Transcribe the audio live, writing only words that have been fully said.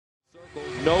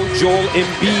No Joel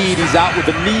Embiid, he's out with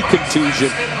a knee contusion.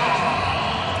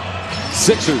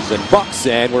 Sixers and Bucks,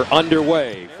 and we're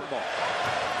underway.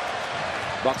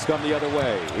 Bucks come the other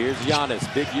way. Here's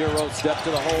Giannis, big Euro step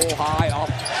to the hole, high, up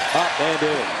and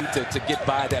in. To get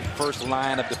by that first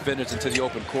line of defenders into the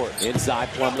open court. Inside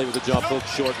Plumlee with a jump hook,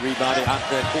 short rebounded,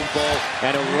 Antetokounmpo,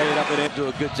 and a lay it up and in. Do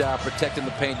a good job protecting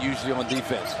the paint, usually on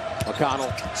defense.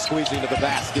 McConnell squeezing to the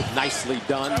basket, nicely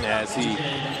done as he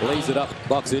lays it up.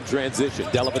 Bucks in transition.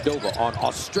 Dellavedova on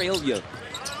Australia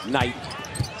night.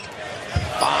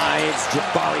 Finds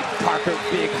Jabari Parker,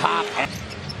 big hop.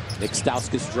 Nick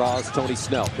Stauskas draws Tony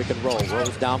Snell, pick and roll,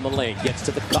 rolls down the lane, gets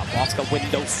to the cup, off the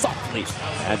window softly,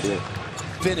 and the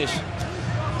finish.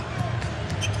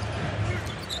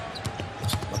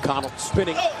 McConnell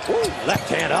spinning, left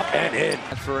hand up and in.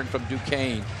 Transferring from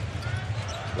Duquesne.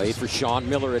 Played for Sean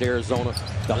Miller at Arizona.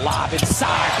 The lob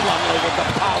inside, Plumlee with the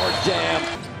power jam.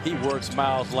 He works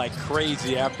Miles like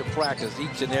crazy after practice.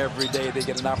 Each and every day they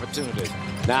get an opportunity.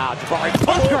 Now Jabari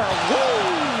Parker,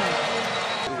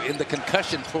 in the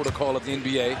concussion protocol of the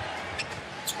NBA.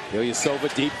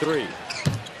 Ilyasova deep three.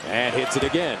 And hits it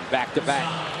again, back to back.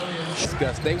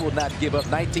 They will not give up.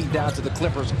 19 down to the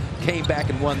Clippers. Came back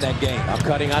and won that game. Now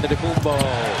cutting Antetokounmpo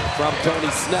from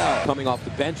Tony Snell. Coming off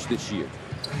the bench this year.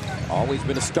 Always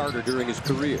been a starter during his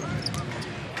career.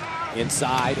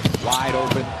 Inside, wide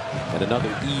open, and another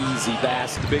easy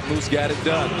basket. Big Moose got it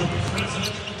done.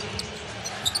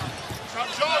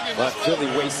 But Philly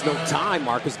wastes no time.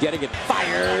 Marcus getting it,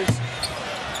 fires.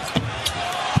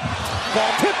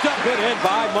 Ball tipped up and in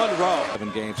by Monroe.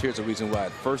 11 games. Here's the reason why.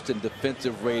 First in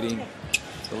defensive rating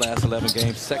the last 11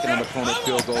 games. Second in opponent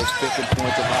field goals. Fifth in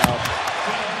points allowed.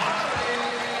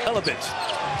 Elovich.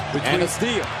 And a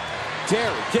steal.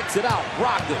 Terry kicks it out.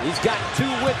 Brogdon. He's got two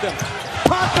with him.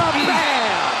 Parker,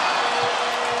 bam!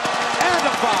 And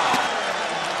a foul.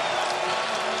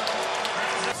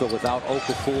 So without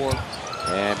Okafor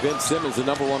and Ben Simmons, the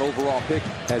 #1 overall pick,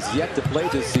 has yet to play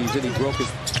this season. He broke his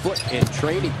foot in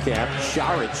training camp.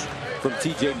 Sharich from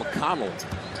T.J. McConnell.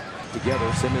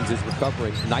 Together, Simmons is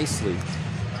recovering nicely.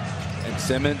 And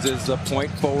Simmons is a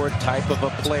point forward type of a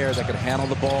player that can handle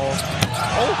the ball.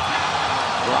 Oh!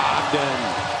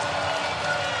 Brogdon.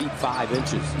 5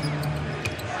 inches.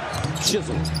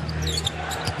 Chisel.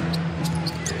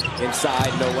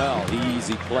 Inside Noel.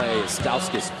 Easy play.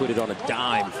 Stauskas put it on a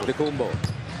dime for Antetokounmpo.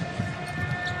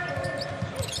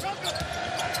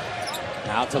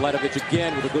 Now Teletovic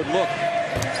again with a good look.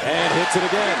 And hits it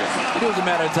again. It was a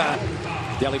matter of time.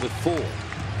 Delly with 4.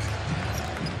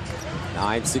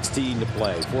 9:16 to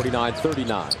play.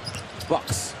 49-39.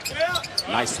 Bucks.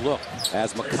 Nice look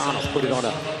as McConnell put it on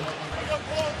a...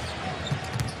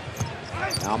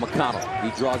 Now McConnell, he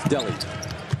draws Delly.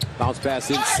 Bounce pass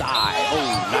inside.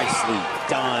 Oh, nicely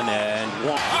done and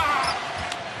one.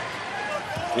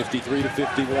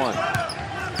 53-51.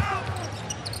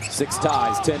 6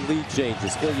 ties, 10 lead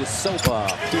changes. Ilyasova,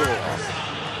 pure.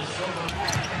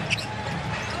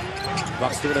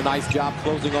 Bucks doing a nice job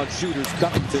closing on shooters.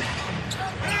 Covington.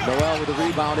 Noel with a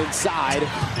rebound inside,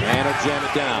 and he'll jam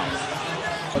it down.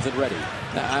 Wasn't ready.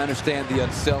 Now, I understand the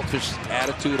unselfish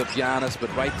attitude of Giannis, but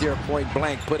right there, point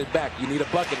blank, put it back. You need a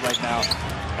bucket right now.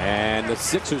 And the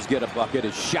Sixers get a bucket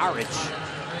as Sharich.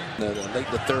 Late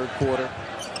in the third quarter.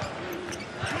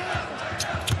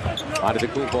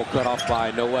 Antetokounmpo cut off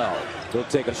by Noel. He'll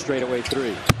take a straightaway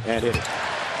 3 and hit it.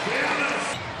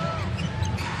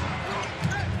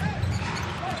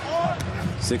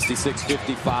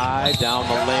 (66-55) down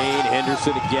the lane.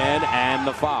 Henderson again, and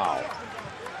the foul.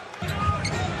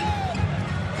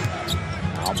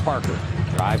 Now Parker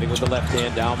driving with the left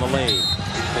hand down the lane.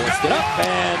 Forced it up,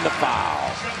 and the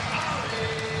foul.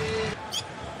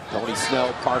 Tony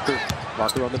Snell, Parker.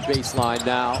 Parker on the baseline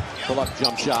now. Pull up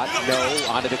jump shot. No.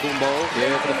 Antetokounmpo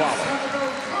here for the follow.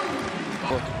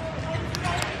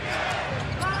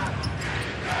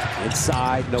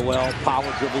 Inside, Noel,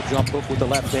 power dribble jump hook with the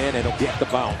left hand, and he'll get the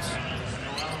bounce.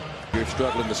 You're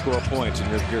struggling to score points, and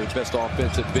you're your best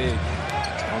offensive big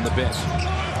on the bench.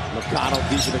 McConnell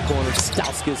deep in the corner.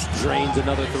 Stauskas drains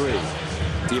another 3.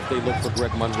 See if they look for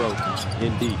Greg Monroe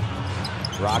in deep.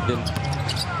 Brogdon.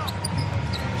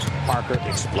 Parker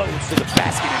explodes to the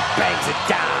basket and bangs it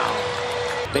down.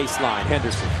 Baseline,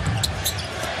 Henderson.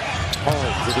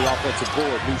 Holmes with the offensive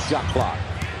board. New shot clock.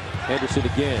 Henderson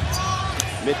again.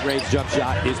 Mid-range jump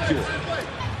shot is pure.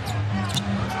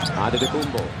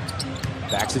 Antetokounmpo.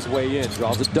 Backs his way in.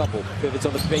 Draws a double. Pivots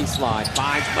on the baseline.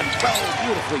 Finds Monroe.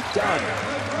 Beautifully done.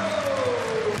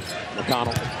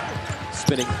 McConnell.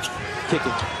 Spinning.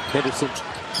 Kicking. Henderson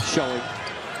showing.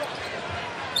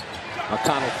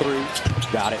 McConnell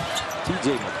 3. Got it.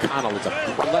 TJ McConnell is a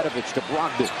Letovich to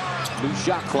Brogdon. New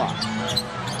shot clock.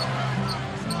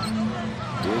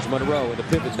 Here's Monroe in the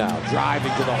pivot now,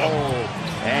 driving to the hole,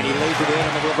 and he lays it in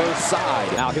on the reverse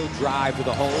side. Now he'll drive to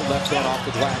the hole, left hand off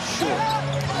the glass short.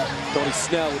 Tony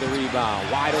Snell with a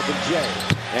rebound, wide open Jay,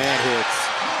 and hits.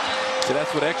 So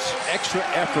that's what extra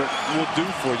effort will do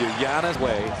for you. Giannis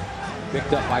way.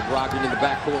 Picked up by Brogdon in the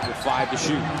backcourt with 5 to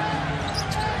shoot.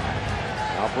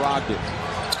 Now Brogdon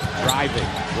driving,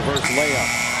 reverse layup,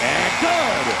 and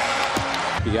good!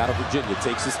 He out of Virginia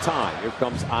takes his time. Here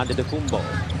comes Antetokounmpo.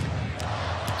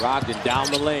 Brogdon down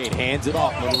the lane, hands it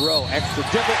off. Monroe, extra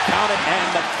dribble, count it,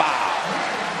 and the foul.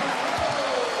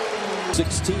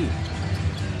 16.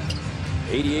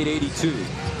 88-82.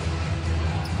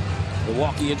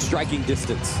 Milwaukee in striking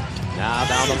distance. Now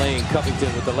down the lane,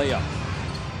 Covington with the layup.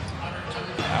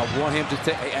 I want him to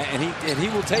take, and he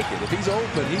will take it. If he's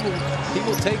open, he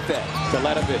will take that. To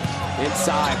Letovich,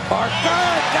 inside, Parker,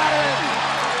 got it!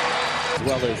 As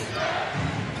well as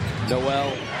Noel,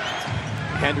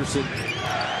 Henderson,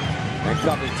 and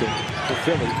Covington for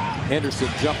Philly. Henderson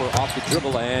jumper off the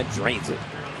dribble and drains it.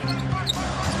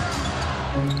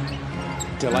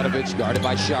 To Letovich, guarded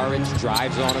by Šarić,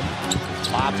 drives on him,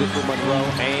 lobs it for Monroe,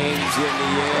 hangs in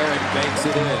the air and banks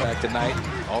it in. Back tonight,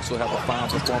 also have a fine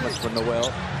performance for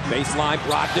Noel. Baseline,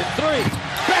 Brogdon, 3,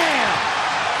 bam!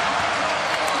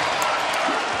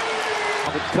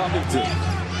 With Covington.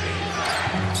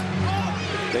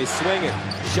 They swing it,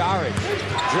 Šarić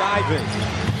driving,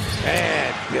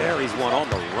 and buries one on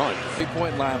the run.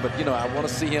 3-point line, but you know, I want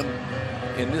to see him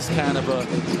in this kind of a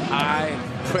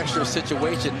high-pressure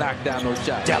situation knock down those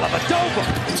shots. Dellavedova!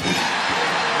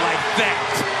 Like that!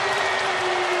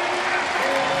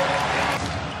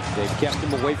 They've kept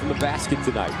him away from the basket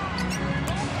tonight.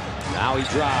 Now he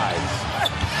drives.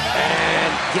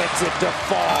 And gets it to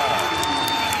fall.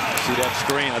 See that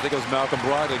screen? I think it was Malcolm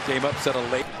Brogdon that came up, set a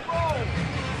late.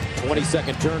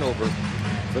 22nd turnover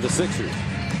for the Sixers.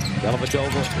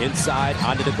 Dellavedova inside,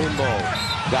 Antetokounmpo.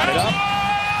 Got it up.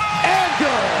 And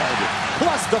good!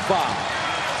 Plus the foul.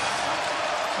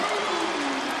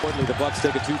 Importantly, the Bucks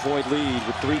take a 2-point lead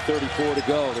with 3:34 to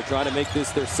go. They're trying to make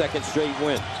this their second straight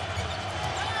win.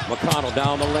 McConnell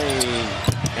down the lane,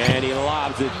 and he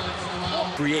lobs it.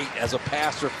 Create as a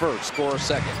passer first, score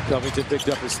second. Covington picked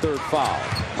up his 3rd foul.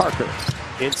 Parker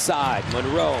inside,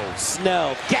 Monroe,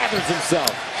 Snell gathers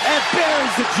himself and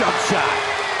buries the jump shot.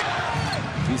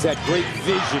 He's had great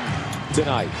vision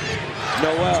tonight.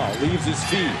 Noel leaves his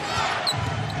feet.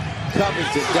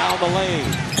 Covington down the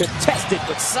lane, contested,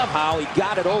 but somehow he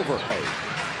got it over.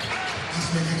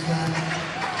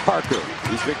 Parker,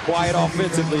 he's been quiet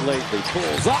offensively lately,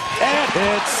 pulls up and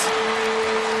hits.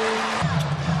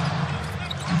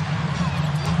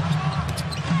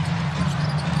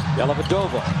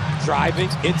 Dellavedova driving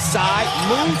inside,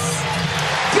 Moose,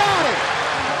 got it!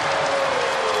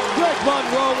 Greg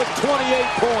Monroe with 28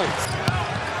 points.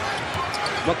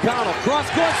 McConnell,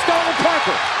 cross-court, stolen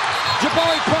Parker.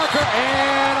 Jabari Parker,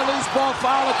 and a loose ball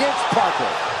foul against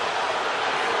Parker.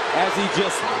 As he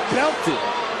just belted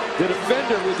the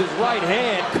defender with his right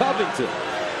hand, Covington.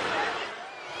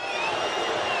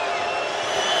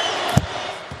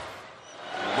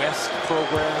 West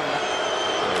program,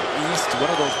 East, one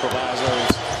of those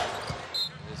provisos.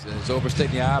 Is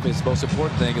overstating the obvious. Most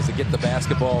important thing is to get the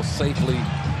basketball safely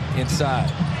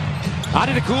inside.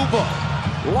 Antetokounmpo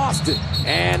lost it,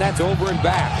 and that's over and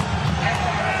back.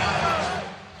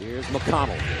 Here's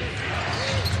McConnell,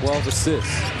 12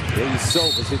 assists.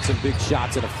 Silva's hit some big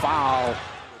shots and a foul.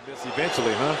 Miss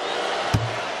eventually, huh?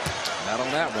 Not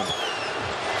on that one.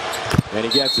 And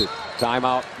he gets it.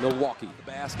 Timeout, Milwaukee.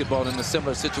 The basketball in a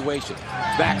similar situation.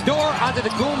 Backdoor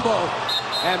Antetokounmpo,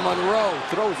 and Monroe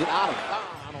throws it out of bounds.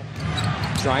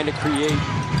 Trying to create,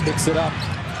 picks it up.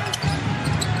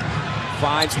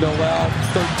 Finds Noel,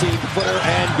 13-footer,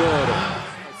 and good.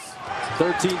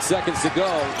 13 seconds to go.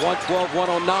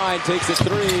 112-109, takes a 3.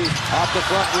 Off the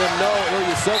front rim, no.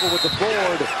 Silva with the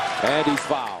board, and he's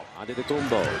fouled.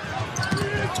 Antetokounmpo.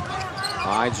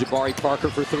 Finds Jabari Parker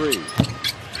for 3.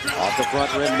 Off the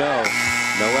front rim, no.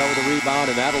 Noel with a rebound,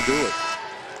 and that'll do it.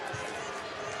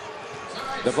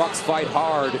 The Bucks fight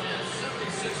hard,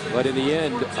 but in the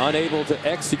end, unable to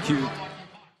execute